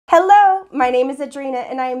my name is Adrina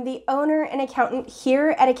and I am the owner and accountant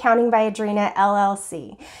here at Accounting by Adrina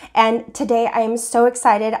LLC. And today I am so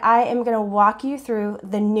excited. I am going to walk you through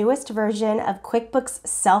the newest version of QuickBooks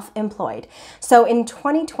Self-Employed. So in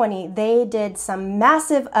 2020, they did some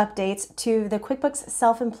massive updates to the QuickBooks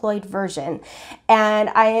Self-Employed version. And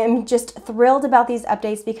I am just thrilled about these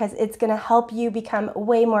updates because it's going to help you become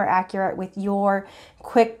way more accurate with your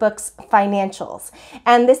QuickBooks financials.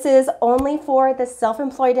 And this is only for the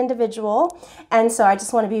self-employed individual. And so I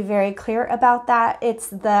just want to be very clear about that. It's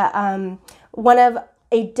the one of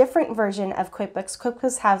a different version of QuickBooks.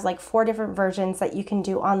 QuickBooks has like 4 different versions that you can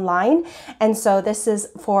do online. And so this is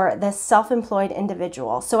for the self-employed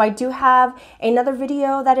individual. So I do have another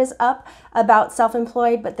video that is up about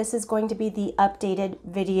self-employed, but this is going to be the updated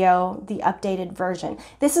video, the updated version.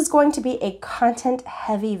 This is going to be a content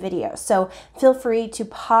heavy video. So feel free to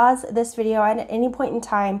pause this video and at any point in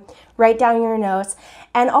time, write down your notes.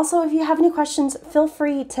 And also, if you have any questions, feel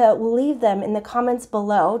free to leave them in the comments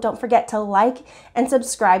below. Don't forget to like and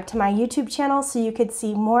subscribe to my YouTube channel so you could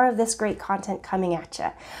see more of this great content coming at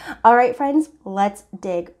you. All right, friends, let's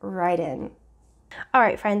dig right in. All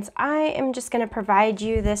right, friends, I am just going to provide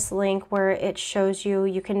you this link where it shows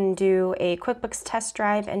you can do a QuickBooks test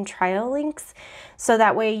drive and trial links. So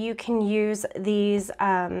that way you can use these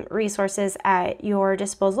resources at your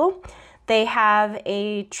disposal. They have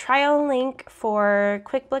a trial link for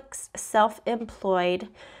QuickBooks Self-Employed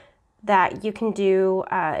that you can do.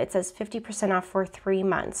 It says 50% off for 3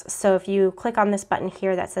 months. So if you click on this button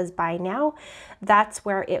here that says buy now, that's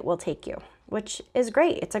where it will take you, which is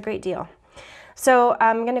great. It's a great deal. So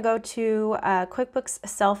I'm going to go to QuickBooks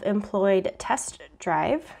Self-Employed Test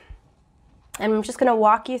Drive, and I'm just going to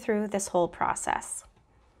walk you through this whole process.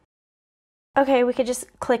 Okay, we could just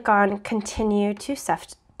click on Continue to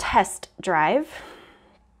Test Drive.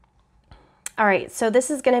 All right, so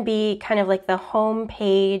this is going to be kind of like the home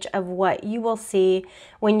page of what you will see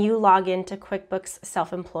when you log into QuickBooks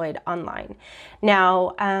Self-Employed Online.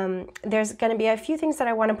 Now, there's going to be a few things that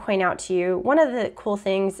I want to point out to you. One of the cool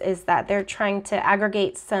things is that they're trying to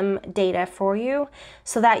aggregate some data for you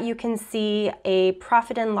so that you can see a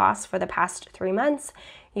profit and loss for the past 3 months,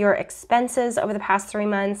 your expenses over the past 3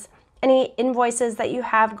 months, any invoices that you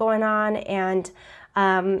have going on, and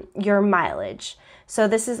your mileage. So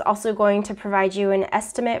this is also going to provide you an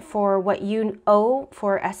estimate for what you owe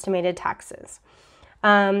for estimated taxes.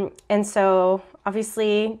 And so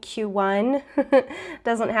obviously Q1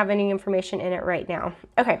 doesn't have any information in it right now.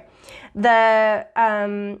 Okay, the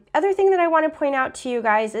other thing that I want to point out to you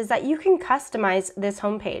guys is that you can customize this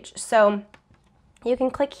homepage. So you can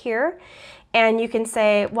click here and you can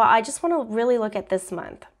say, well, I just want to really look at this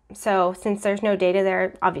month. So since there's no data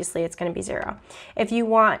there, obviously it's going to be 0. If you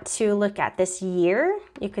want to look at this year,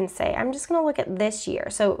 you can say, I'm just going to look at this year.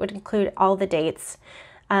 So it would include all the dates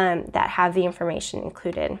that have the information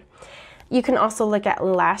included. You can also look at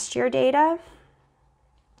last year data.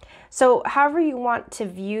 So however you want to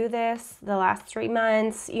view this, the last 3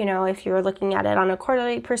 months, you know, if you're looking at it on a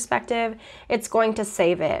quarterly perspective, it's going to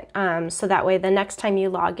save it. So that way the next time you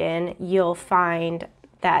log in, you'll find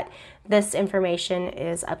that this information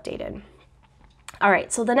is updated. All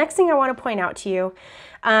right, so the next thing I want to point out to you,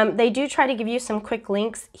 they do try to give you some quick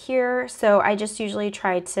links here, so I just usually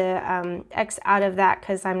try to X out of that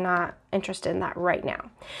because I'm not interested in that right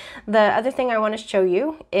now. The other thing I want to show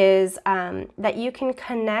you is that you can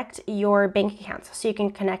connect your bank accounts. So you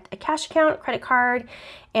can connect a cash account, credit card,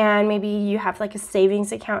 and maybe you have like a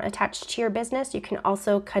savings account attached to your business. You can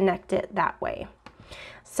also connect it that way.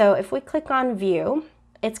 So if we click on View,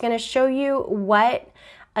 it's going to show you what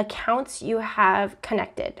accounts you have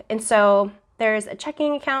connected. And so there's a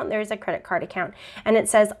checking account, there's a credit card account, and it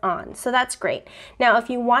says on. So that's great. Now,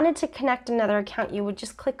 if you wanted to connect another account, you would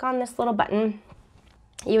just click on this little button.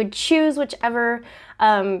 You would choose whichever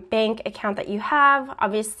bank account that you have.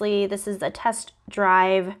 Obviously, this is a test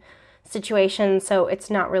drive situation, so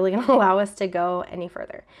it's not really going to allow us to go any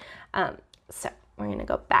further. So we're going to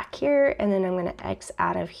go back here, and then I'm going to X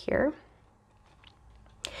out of here.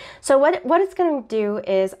 So what it's going to do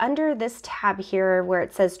is under this tab here where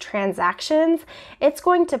it says transactions, it's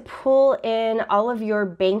going to pull in all of your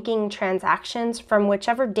banking transactions from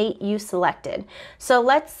whichever date you selected. So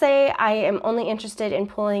let's say I am only interested in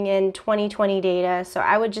pulling in 2020 data. So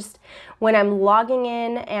I would just, when I'm logging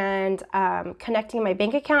in and connecting my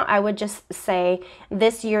bank account, I would just say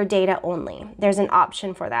this year data only. There's an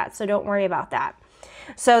option for that, so don't worry about that.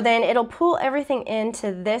 So then it'll pull everything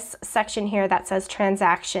into this section here that says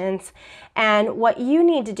transactions. And what you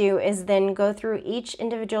need to do is then go through each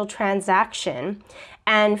individual transaction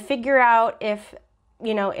and figure out if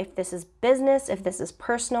you know, if this is business, if this is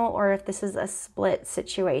personal, or if this is a split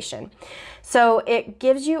situation. So it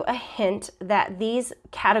gives you a hint that these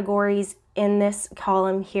categories in this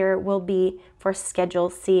column here will be for Schedule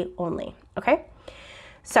C only, okay?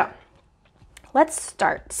 So let's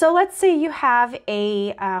start. So let's say you have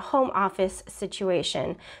a home office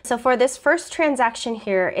situation. So for this first transaction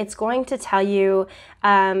here, it's going to tell you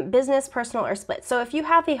business, personal, or split. So if you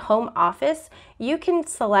have a home office, you can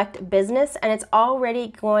select business, and it's already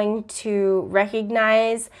going to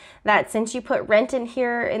recognize that since you put rent in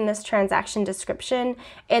here in this transaction description,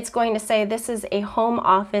 it's going to say this is a home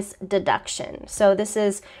office deduction. So this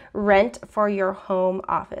is rent for your home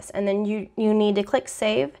office. And then you need to click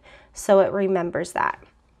save so it remembers that.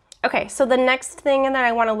 Okay, so the next thing that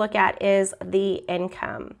I want to look at is the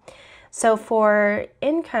income. So for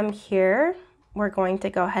income here, we're going to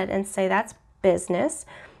go ahead and say that's business,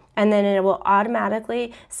 and then it will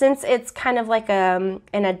automatically, since it's kind of like an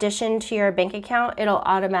addition to your bank account, it'll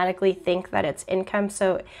automatically think that it's income,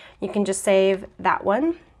 so you can just save that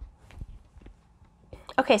one.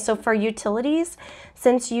 Okay, so for utilities,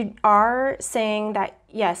 since you are saying that,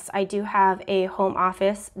 yes, I do have a home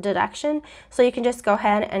office deduction, so you can just go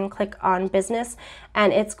ahead and click on business,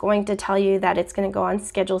 and it's going to tell you that it's going to go on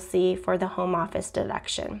Schedule C for the home office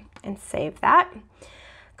deduction, and save that.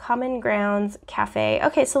 Common grounds, cafe.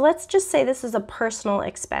 Okay, so let's just say this is a personal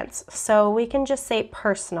expense. So we can just say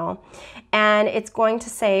personal, and it's going to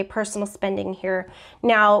say personal spending here.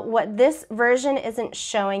 Now, what this version isn't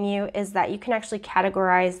showing you is that you can actually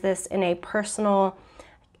categorize this in a personal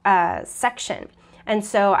section. And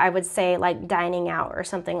so I would say like dining out or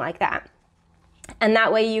something like that. And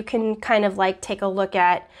that way you can kind of like take a look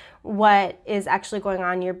at what is actually going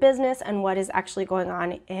on in your business and what is actually going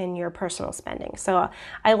on in your personal spending. So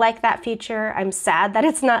I like that feature. I'm sad that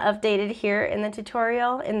it's not updated here in the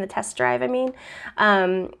tutorial, in the test drive, I mean,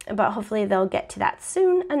 but hopefully they'll get to that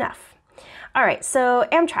soon enough. All right, so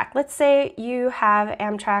Amtrak, let's say you have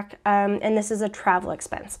Amtrak and this is a travel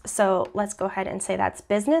expense. So let's go ahead and say that's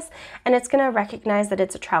business, and it's gonna recognize that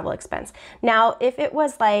it's a travel expense. Now, if it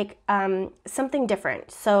was like something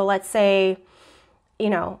different, so let's say, you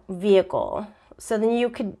know, vehicle, so then you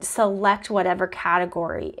could select whatever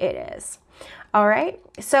category it is. All right,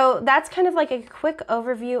 so that's kind of like a quick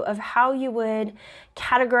overview of how you would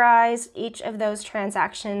categorize each of those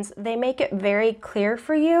transactions. They make it very clear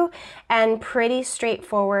for you and pretty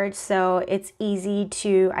straightforward, so it's easy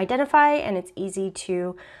to identify and it's easy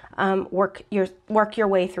to work your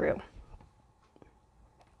way through.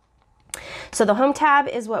 So the home tab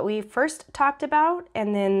is what we first talked about,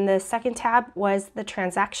 and then the second tab was the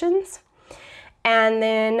transactions. And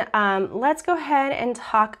then let's go ahead and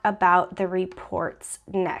talk about the reports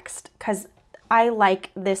next, because I like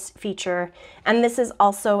this feature, and this is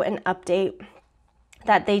also an update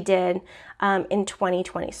that they did in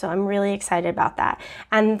 2020. So I'm really excited about that.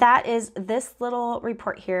 And that is this little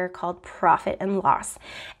report here called Profit and Loss.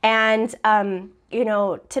 And, you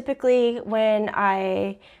know, typically when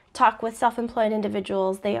I talk with self-employed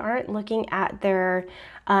individuals, they aren't looking at their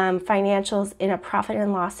financials in a profit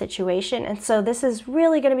and loss situation. And so this is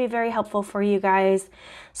really going to be very helpful for you guys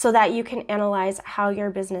so that you can analyze how your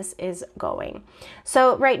business is going.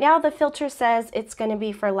 So right now the filter says it's going to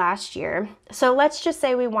be for last year. So let's just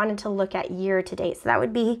say we wanted to look at year to date. So that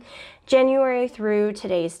would be January through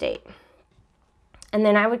today's date. And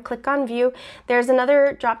then I would click on view. There's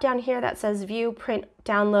another drop down here that says view, print,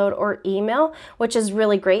 download, or email, which is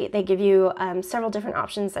really great. They give you several different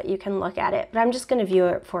options that you can look at it, but I'm just gonna view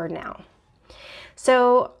it for now.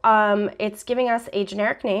 So it's giving us a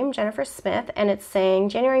generic name, Jennifer Smith, and it's saying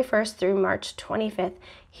January 1st through March 25th,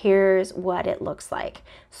 here's what it looks like.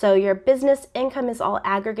 So your business income is all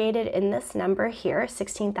aggregated in this number here,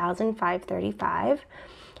 $16,535.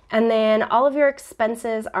 And then all of your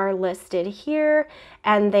expenses are listed here,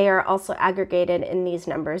 and they are also aggregated in these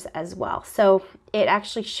numbers as well. So it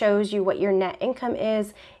actually shows you what your net income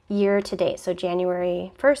is year to date, so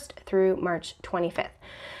January 1st through March 25th.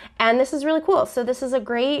 And this is really cool. So this is a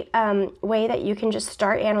great way that you can just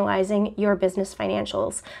start analyzing your business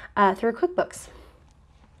financials through QuickBooks.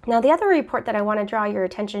 Now, the other report that I want to draw your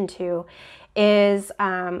attention to is,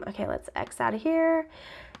 okay, let's X out of here,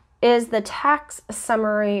 is the tax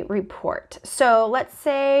summary report. So let's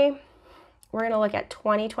say we're going to look at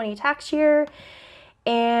 2020 tax year,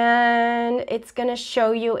 and it's going to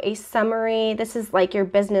show you a summary. This is like your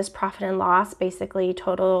business profit and loss, basically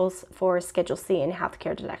totals for Schedule C and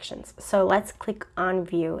healthcare deductions. So let's click on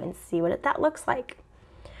view and see what that looks like.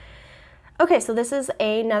 Okay, so this is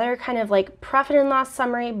another kind of like profit and loss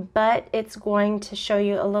summary, but it's going to show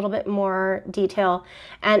you a little bit more detail,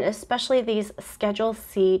 and especially these Schedule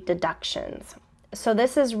C deductions. So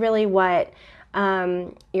this is really what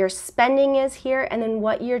your spending is here, and then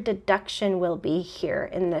what your deduction will be here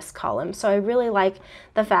in this column. So I really like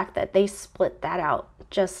the fact that they split that out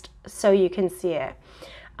just so you can see it.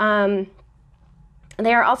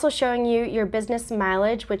 They are also showing you your business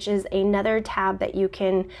mileage, which is another tab that you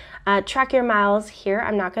can track your miles here.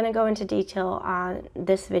 I'm not going to go into detail on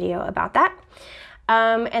this video about that.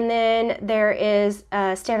 And then there is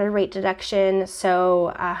a standard rate deduction,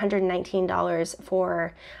 so $119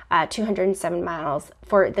 for 207 miles.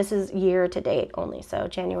 This is year to date only, so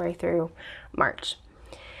January through March.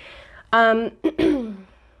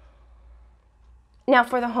 Now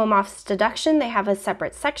for the home office deduction, they have a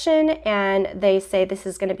separate section, and they say this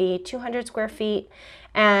is going to be 200 square feet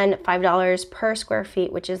and $5 per square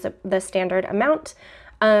feet, which is the standard amount.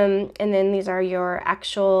 And then these are your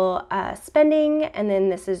actual spending, and then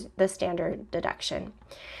this is the standard deduction.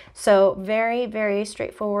 So very, very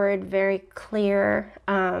straightforward, very clear.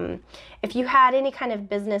 If you had any kind of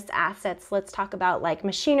business assets, let's talk about like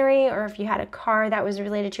machinery, or if you had a car that was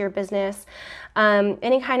related to your business,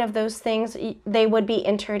 any kind of those things, they would be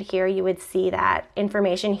entered here. You would see that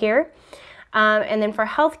information here. And then for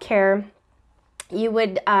healthcare, you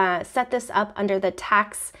would set this up under the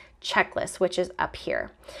tax checklist, which is up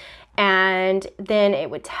here. And then it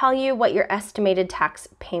would tell you what your estimated tax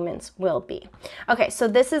payments will be. Okay, so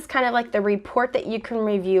this is kind of like the report that you can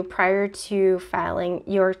review prior to filing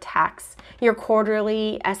your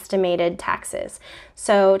quarterly estimated taxes.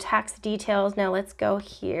 So tax details, now let's go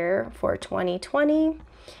here for 2020,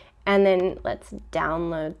 and then let's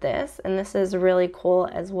download this. And this is really cool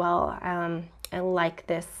as well. I like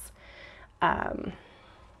this.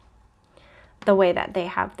 The way that they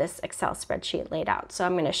have this Excel spreadsheet laid out. So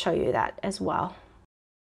I'm going to show you that as well.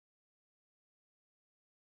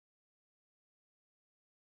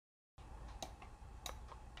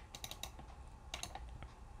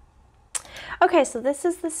 Okay, so this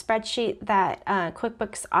is the spreadsheet that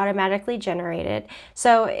QuickBooks automatically generated.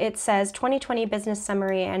 So it says 2020 business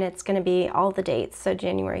summary, and it's going to be all the dates, so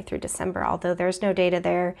January through December, although there's no data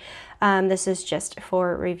there. This is just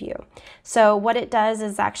for review. So what it does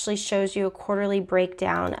is actually shows you a quarterly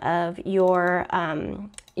breakdown of your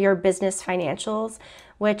business financials,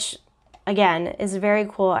 which again is very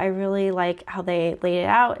cool. I really like how they laid it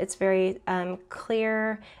out. It's very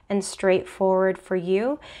clear and straightforward for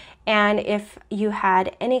you. And if you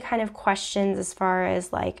had any kind of questions as far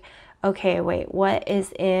as like, okay, wait, what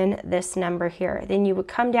is in this number here? Then you would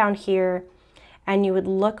come down here and you would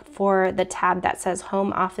look for the tab that says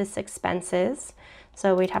Home Office Expenses.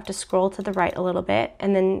 So we'd have to scroll to the right a little bit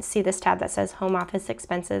and then see this tab that says Home Office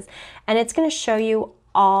Expenses. And it's going to show you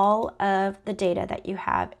all of the data that you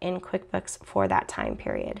have in QuickBooks for that time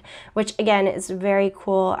period, which again is very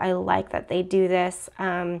cool. I like that they do this.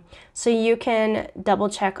 So you can double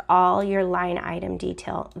check all your line item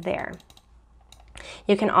detail there.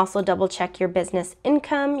 You can also double check your business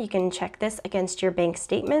income. You can check this against your bank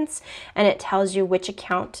statements, and it tells you which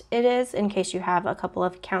account it is in case you have a couple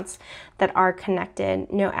of accounts that are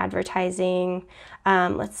connected. No advertising.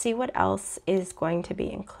 Let's see what else is going to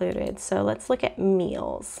be included. So let's look at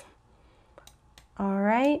meals. All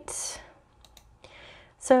right.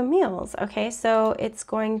 So meals. Okay, so it's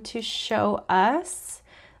going to show us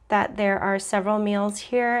that there are several meals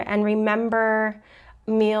here, and remember,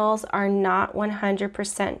 meals are not 100%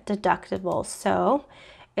 deductible, so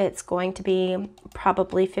it's going to be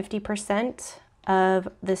probably 50% of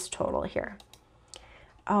this total here.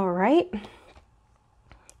 All right.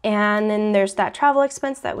 And then there's that travel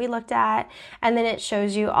expense that we looked at, and then it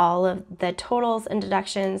shows you all of the totals and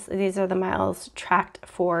deductions. These are the miles tracked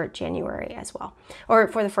for January as well, or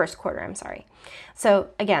for the first quarter, I'm sorry. So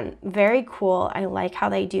again, very cool. I like how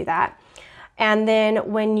they do that. And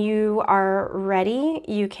then when you are ready,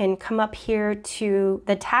 you can come up here to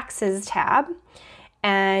the taxes tab,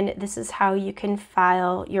 and this is how you can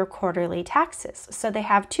file your quarterly taxes. So they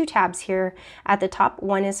have two tabs here at the top.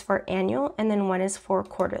 One is for annual and then one is for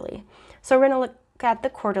quarterly. So we're going to look at the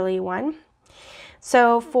quarterly one.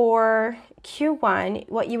 So for Q1,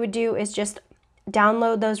 what you would do is just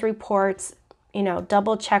download those reports,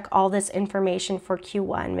 double check all this information for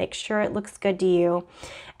Q1, make sure it looks good to you.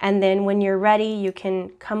 And then when you're ready, you can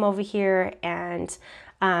come over here and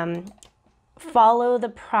follow the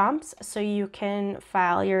prompts so you can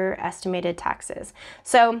file your estimated taxes.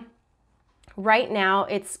 So right now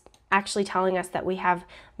it's actually telling us that we have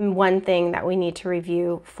one thing that we need to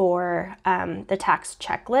review for the tax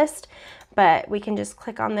checklist, but we can just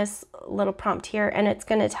click on this little prompt here and it's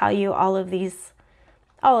going to tell you all of these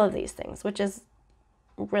things, which is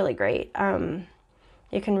really great.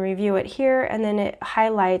 You can review it here and then it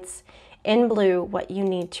highlights in blue what you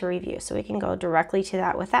need to review. So we can go directly to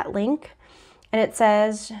that with that link. And it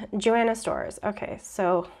says Joanna Stores. Okay,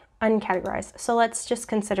 so uncategorized. So let's just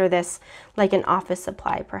consider this like an office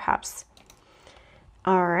supply perhaps.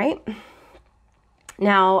 All right.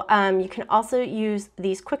 Now you can also use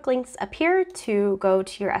these quick links up here to go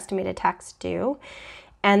to your estimated tax due.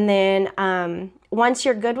 And then once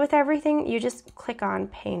you're good with everything, you just click on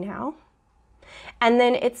Pay Now. And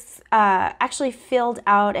then it's actually filled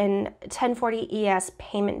out an 1040 ES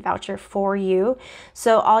payment voucher for you.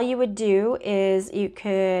 So all you would do is you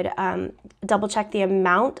could double check the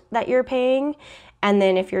amount that you're paying. And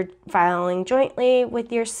then if you're filing jointly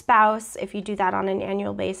with your spouse, if you do that on an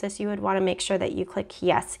annual basis, you would want to make sure that you click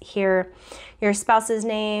yes here, your spouse's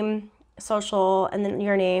name, social, and then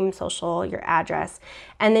your name, social, your address,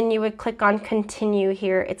 and then you would click on continue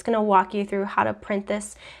here. It's going to walk you through how to print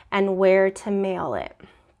this and where to mail it.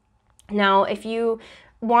 Now, if you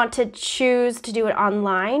want to choose to do it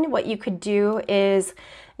online, what you could do is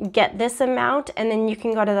get this amount and then you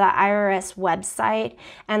can go to the IRS website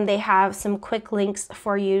and they have some quick links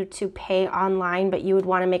for you to pay online, but you would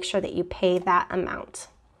want to make sure that you pay that amount.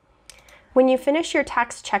 When you finish your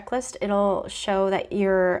tax checklist, it'll show that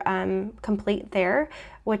you're complete there,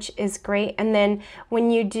 which is great. And then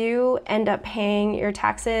when you do end up paying your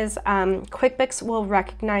taxes, QuickBooks will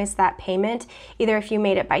recognize that payment, either if you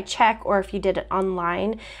made it by check or if you did it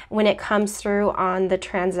online, when it comes through on the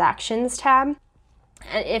Transactions tab.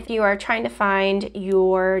 And if you are trying to find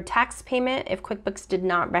your tax payment, if QuickBooks did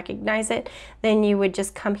not recognize it, then you would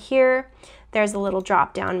just come here. There's a little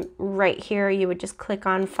drop down right here. You would just click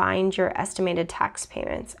on Find Your Estimated Tax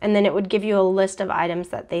Payments, and then it would give you a list of items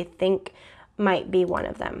that they think might be one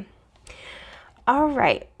of them. All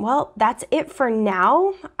right, well, that's it for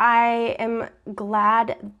now. I am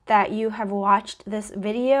glad that you have watched this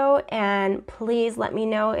video, and please let me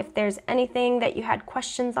know if there's anything that you had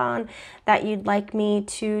questions on that you'd like me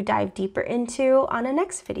to dive deeper into on a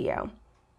next video.